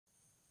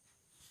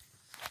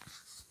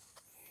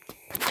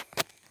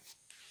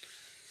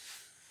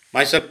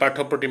Myself,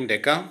 Partha Pratim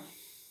Deka.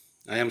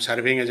 I am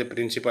serving as a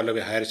principal of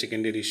a higher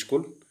secondary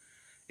school.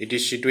 It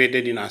is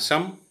situated in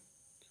Assam,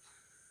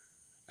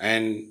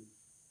 and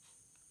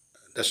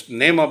the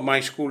name of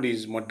my school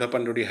is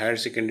Madhapanduri Higher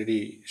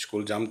Secondary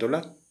School,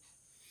 Jamtola.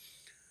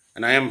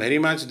 And I am very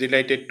much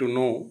delighted to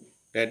know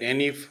that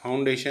any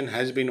foundation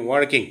has been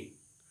working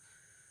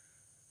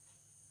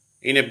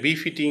in a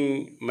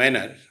befitting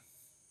manner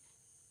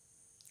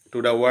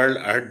to the World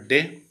Earth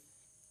Day.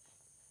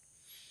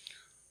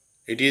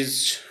 It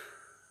is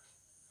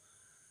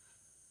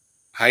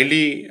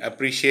highly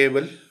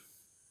appreciable.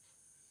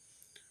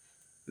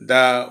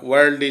 The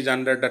world is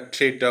under the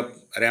threat of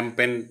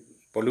rampant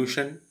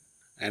pollution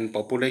and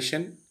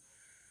population.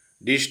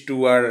 These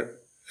two are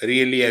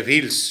really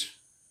avails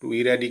to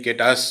eradicate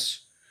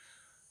us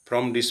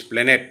from this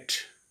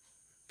planet,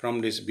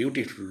 from this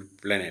beautiful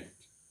planet.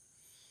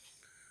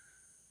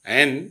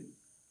 And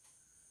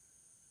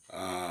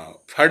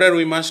further,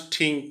 we must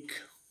think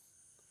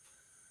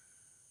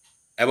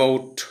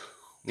about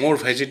more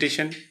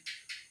vegetation,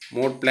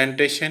 more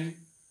plantation,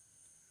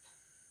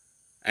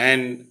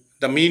 and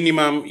the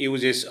minimum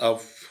uses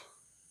of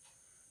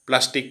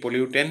plastic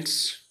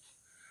pollutants,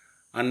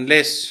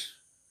 unless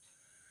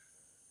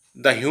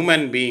the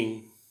human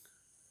being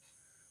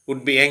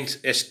would be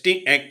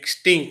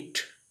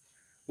extinct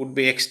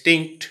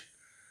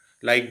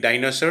like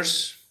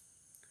dinosaurs,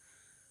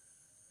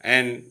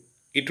 and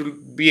it will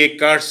be a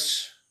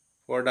curse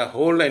for the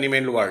whole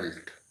animal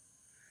world.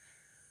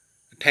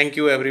 Thank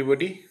you,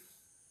 everybody.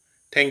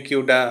 Thank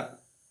you, the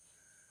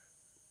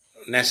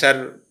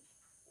nature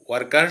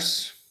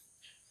workers,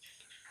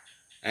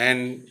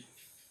 and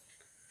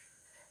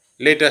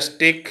let us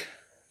take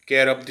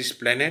care of this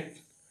planet,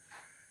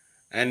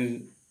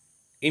 and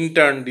in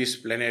turn this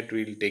planet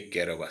will take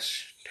care of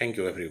us. Thank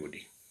you,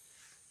 everybody.